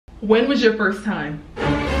When was your first time? Huh?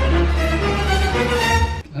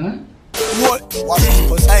 What?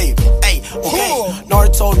 Hey, okay.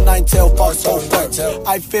 Naruto, Nine-Tail, Fox,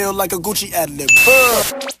 I feel like a Gucci ad-lib.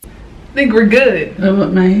 I think we're good. What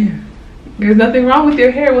about my hair? There's nothing wrong with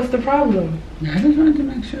your hair. What's the problem? I just wanted to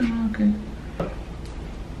make sure I'm okay.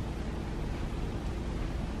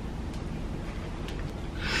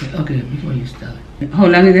 Okay, before you start. How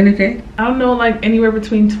long is it take? I don't know, like anywhere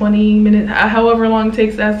between 20 minutes, however long it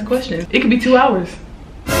takes to ask the question. It could be 2 hours.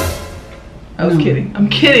 I was kidding. I'm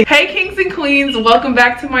kidding. Hey kings and queens, welcome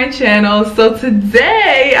back to my channel. So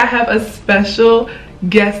today I have a special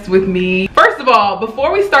guest with me. First of all,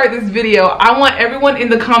 before we start this video, I want everyone in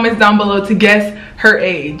the comments down below to guess her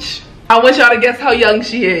age. I want y'all to guess how young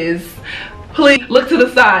she is. Please look to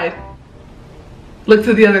the side. Look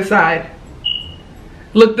to the other side.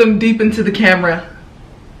 Look them deep into the camera.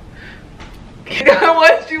 I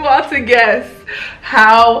want you all to guess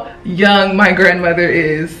how young my grandmother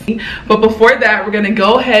is. But before that, we're gonna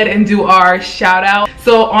go ahead and do our shout out.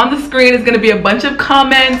 So on the screen is gonna be a bunch of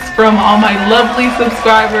comments from all my lovely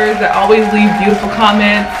subscribers that always leave beautiful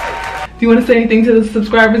comments. Do you want to say anything to the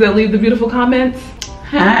subscribers that leave the beautiful comments?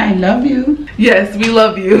 Hi, I love you. Yes, we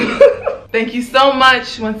love you. Thank you so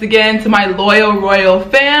much once again to my loyal royal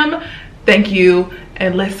fam. Thank you.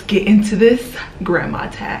 And let's get into this grandma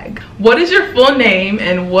tag. What is your full name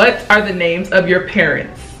and what are the names of your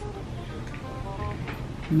parents?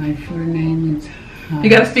 My full name is You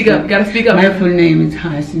gotta speak up, you gotta speak up. My full name is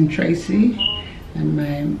Harrison Tracy, and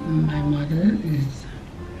my mother is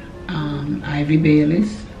Ivy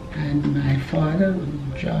Bayliss, and my father was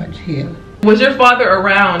George Hill. Was your father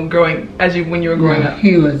around when you were growing up?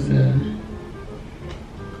 He was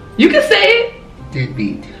You can say it.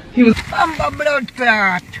 deadbeat. He was blood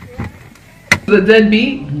clot. the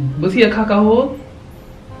deadbeat? Was he a cacaho?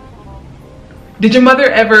 Did your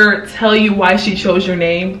mother ever tell you why she chose your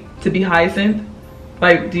name to be Hyacinth?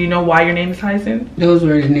 Like, do you know why your name is Hyacinth? Those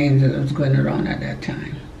were the names that was going around at that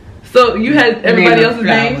time. So you had everybody else's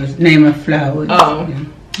name? Name of flowers. Oh, yeah.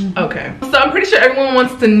 Okay. So I'm pretty sure everyone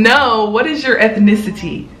wants to know, what is your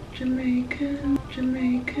ethnicity? Jamaican,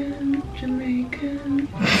 Jamaican, Jamaican.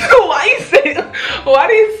 Why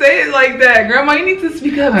do you say it like that? Grandma, you need to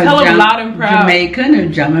speak up. Tell them loud and proud. Jamaican or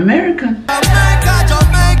Jam American.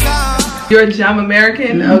 You're a Jam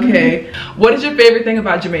American? Okay. What is your favorite thing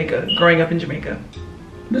about Jamaica, growing up in Jamaica?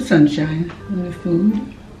 The sunshine and the food.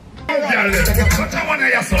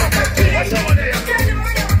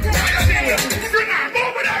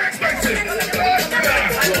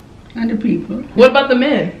 And the people. What about the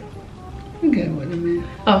men? Okay, what the men.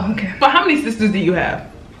 Oh, okay. But how many sisters do you have?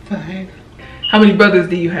 5. How many brothers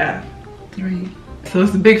do you have? 3. So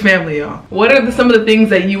it's a big family, y'all. What are some of the things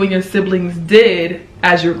that you and your siblings did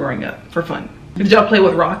as you were growing up for fun? Did y'all play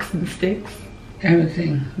with rocks and sticks?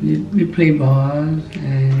 Everything. We play balls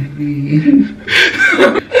and we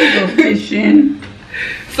go fishing.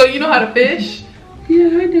 So you know how to fish? Yeah,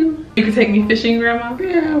 I do. You could take me fishing, Grandma?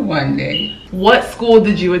 Yeah, one day. What school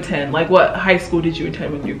did you attend? Like, what high school did you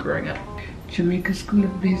attend when you were growing up? Jamaica School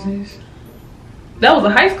of Business. That was a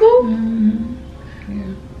high school?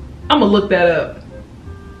 Yeah. I'm gonna look that up.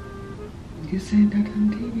 You said that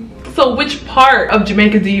on TV. So which part of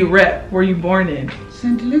Jamaica do you rep? Were you born in?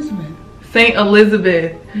 St. Elizabeth. St.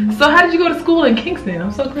 Elizabeth. So how did you go to school in Kingston?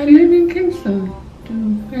 I'm so I glad. live in Kingston. I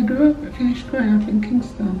finished growing up in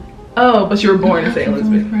Kingston. Oh, but you were born in St.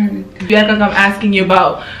 Elizabeth. You act like I'm asking you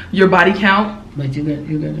about your body count. But you got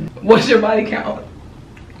What's your body count?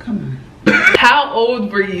 come on. How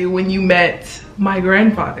old were you when you met my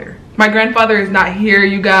grandfather? My grandfather is not here,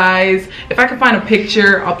 you guys. If I can find a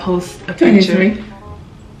picture, I'll post a picture. 23.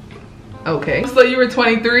 Okay. So you were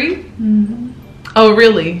 23? Oh,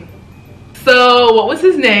 really? So what was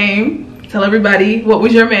his name? Tell everybody, what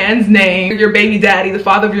was your man's name? Your baby daddy, the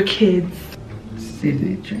father of your kids.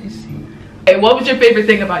 Sidney Tracy. Hey, what was your favorite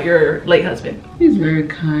thing about your late husband? He's very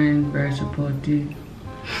kind, very supportive,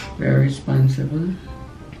 very responsible.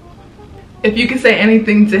 If you could say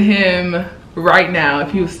anything to him right now, if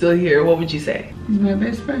he was still here, what would you say? He's my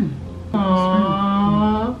best friend.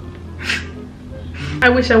 Aww. I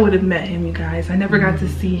wish I would have met him, you guys. I never got to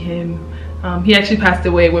see him. He actually passed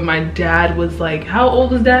away when my dad was like, how old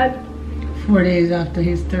was Dad? 4 days after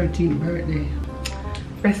his 13th birthday.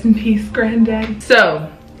 Rest in peace, Granddad. So,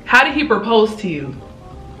 how did he propose to you?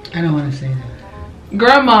 I don't want to say that.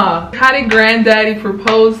 Grandma, how did Granddaddy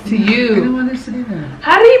propose to you? I don't want to say that.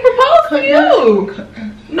 How did he propose to you?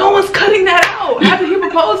 No one's cutting that out. How did he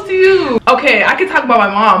propose to you? Okay, I can talk about my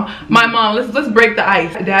mom. My mom, let's break the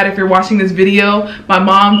ice. Dad, if you're watching this video, my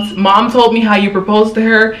mom told me how you proposed to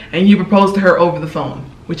her, and you proposed to her over the phone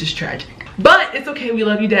which is tragic. But it's okay, we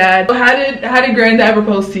love you, Dad. How did Granddad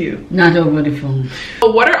propose to you? Not over the phone.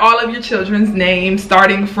 What are all of your children's names,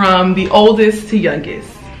 starting from the oldest to youngest?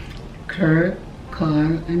 Kirk,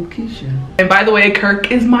 Carl, and Keisha. And by the way, Kirk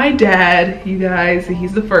is my dad, you guys.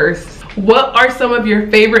 He's the first. What are some of your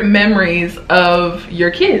favorite memories of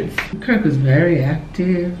your kids? Kirk was very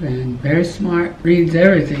active and very smart. Reads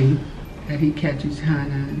everything that he catches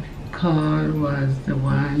hand on. Carl was the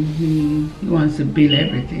one, he wants to build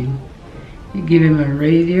everything. You give him a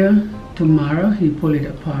radio, tomorrow he pull it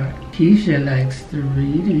apart. Keisha likes to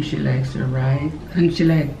read and she likes to write and she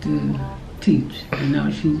likes to teach. And now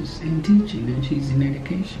she's in teaching and she's in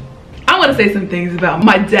education. I want to say some things about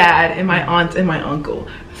my dad and my aunt and my uncle.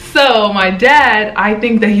 So my dad, I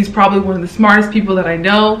think that he's probably one of the smartest people that I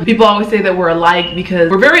know. People always say that we're alike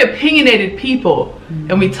because we're very opinionated people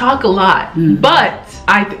and we talk a lot. But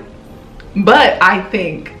I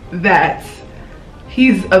think that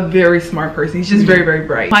he's a very smart person. He's just very, very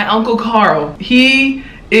bright. My Uncle Carl, he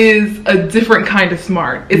is a different kind of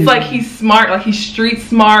smart. It's like he's smart, like he's street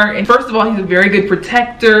smart. And first of all, he's a very good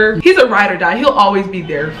protector. He's a ride or die. He'll always be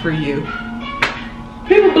there for you.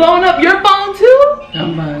 People blowing up your phone too?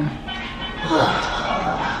 Somebody.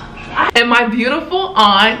 And my beautiful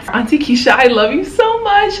aunt, Auntie Keisha, I love you so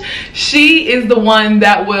much. She is the one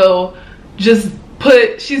that will just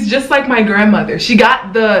she's just like my grandmother. She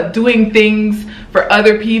got the doing things for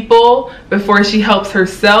other people before she helps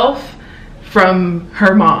herself from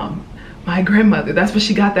her mom, my grandmother. That's what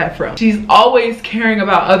she got that from. She's always caring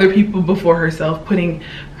about other people before herself, putting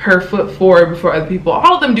her foot forward before other people.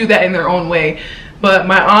 All of them do that in their own way, but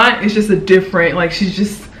my aunt is just a different, like she's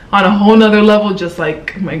just on a whole nother level, just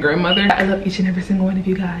like my grandmother. I love each and every single one of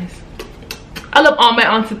you guys. I love all my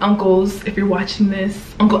aunts and uncles. If you're watching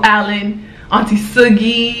this, Uncle Alan, Auntie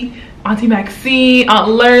Sugi, Auntie Maxine, Aunt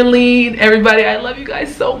Lurleen, everybody, I love you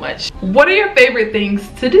guys so much. What are your favorite things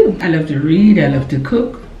to do? I love to read, I love to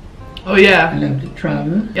cook. Oh yeah. I love to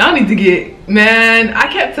travel. Y'all need to get, man,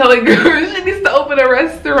 I kept telling girls she needs to open a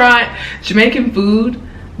restaurant. Jamaican food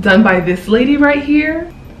done by this lady right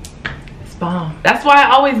here. It's bomb. That's why I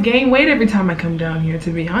always gain weight every time I come down here, to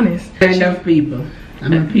be honest. I love people.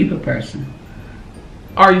 I'm a people person.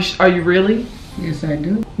 Are you really? Yes, I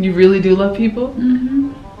do. You really do love people?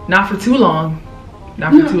 Not for too long.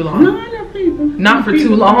 Not for too long. No, I love people. Not for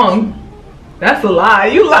too long. That's a lie.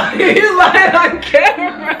 You lying. You lying on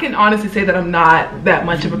camera. I can honestly say that I'm not that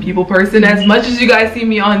much of a people person. As much as you guys see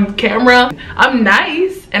me on camera, I'm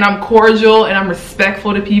nice and I'm cordial and I'm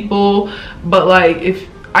respectful to people. But like, if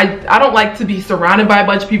I don't like to be surrounded by a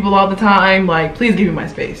bunch of people all the time. Like, please give me my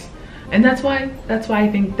space. And that's why I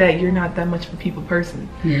think that you're not that much of a people person.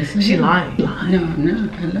 Yes, she lying. No, I'm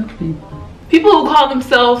not. I love people. People who call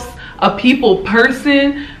themselves a people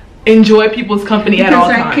person enjoy people's company at all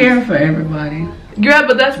times. Because I care for everybody. Yeah,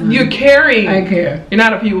 but that's you're caring. I care. You're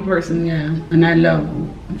not a people person. Yeah, and I love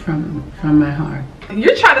from my heart.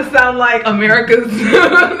 You're trying to sound like America's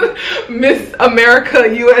Miss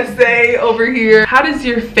America USA over here. How does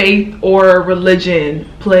your faith or religion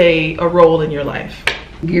play a role in your life?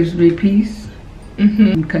 It gives me peace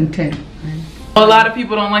and contentment. A lot of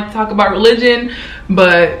people don't like to talk about religion,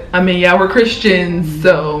 but I mean, yeah, we're Christians,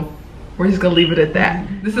 so we're just gonna leave it at that.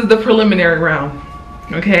 This is the preliminary round,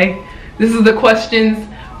 okay? This is the questions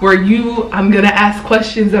where I'm gonna ask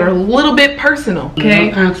questions that are a little bit personal,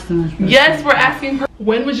 okay? Ask them. Yes, we're asking.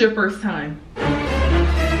 When was your first time?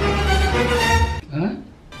 Huh?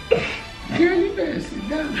 Girl, you better sit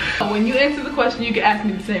down. When you answer the question, you can ask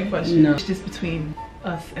me the same question. No. It's just between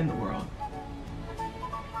us and the world.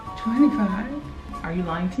 25. Are you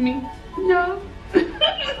lying to me? No.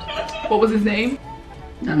 What was his name?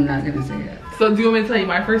 I'm not gonna say that. So do you want me to tell you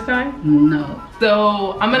my first time? No.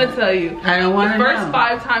 So I'm gonna tell you. I don't want to know. The first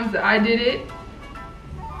 5 times that I did it.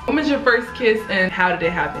 When was your first kiss and how did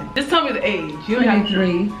it happen? Just tell me the age. You don't have to.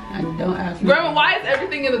 23. I don't ask me. Grandma, why is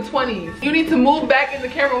everything in the 20s? You need to move back in the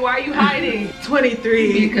camera. Why are you hiding?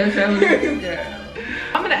 23. Because I was a girl.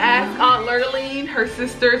 I'm gonna ask Aunt Lurleen, her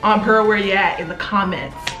sister, Aunt Pearl, where you at in the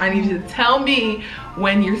comments. I need you to tell me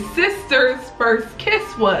when your sister's first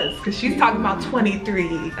kiss was, because she's talking about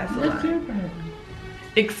 23. That's a lot.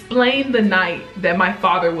 Explain the night that my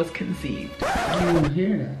father was conceived. You won't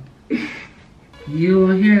hear that. You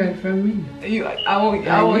won't hear it from me. I won't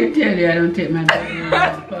tell you I don't take my baby in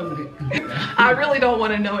public. I really don't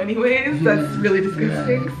want to know anyways. That's really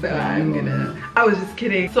disgusting. So I was just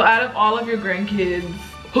kidding. So out of all of your grandkids,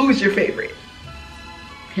 who's your favorite?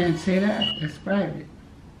 Can't say that. That's private.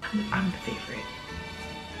 I'm the favorite.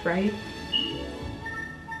 Right?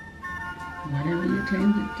 Whatever you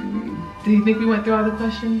claimed it to be. Do you think we went through all the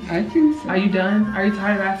questions? I think so. Are you done? Are you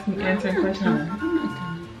tired of answering questions? I'm not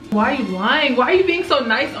tired. Why are you lying? Why are you being so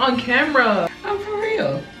nice on camera? I'm for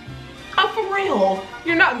real. I'm for real.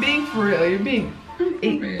 You're not being for real. You're being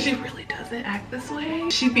real. She really doesn't act this way.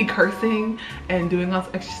 She'd be cursing and doing all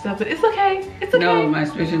this extra stuff, but it's okay. It's okay. No, my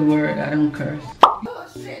special word, I don't curse. Oh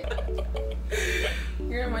shit.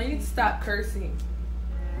 Grandma, you need to stop cursing.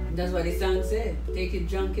 That's what the song said. Take your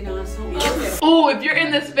drunken ass home. Oh, if you're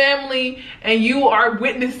in this family and you are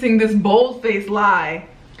witnessing this bold-faced lie,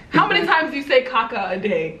 how many times do you say caca a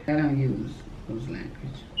day? I don't use those language.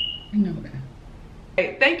 I know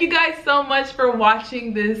that. Thank you guys so much for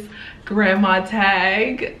watching this grandma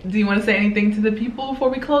tag. Do you want to say anything to the people before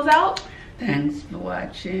we close out? Thanks for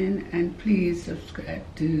watching, and please subscribe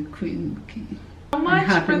to Queen Key. So much.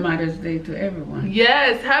 And happy Mother's Day to everyone.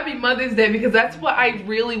 Yes, happy Mother's Day, because that's what I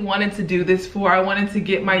really wanted to do this for. I wanted to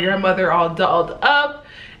get my grandmother all dolled up.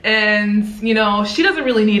 And you know, she doesn't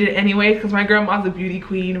really need it anyway because my grandma's a beauty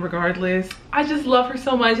queen regardless. I just love her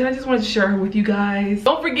so much and I just wanted to share her with you guys.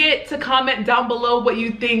 Don't forget to comment down below what you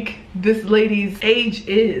think this lady's age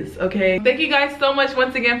is, okay? Thank you guys so much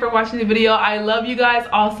once again for watching the video. I love you guys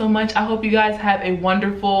all so much. I hope you guys have a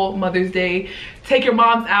wonderful Mother's Day. Take your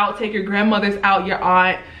moms out, take your grandmothers out, your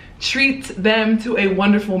aunt. Treat them to a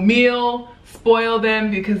wonderful meal. Spoil them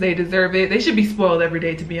because they deserve it. They should be spoiled every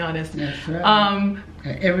day, to be honest. That's right.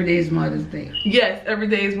 Every day is Mother's Day. Yes, every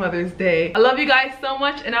day is Mother's Day. I love you guys so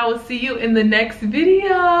much and I will see you in the next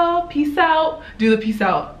video. Peace out. Do the peace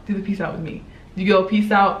out. Do the peace out with me. You go peace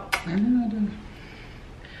out. I don't know.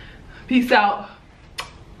 Peace out.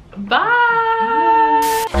 Bye.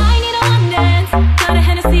 I need a one dance, got a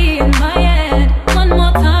Hennessy in my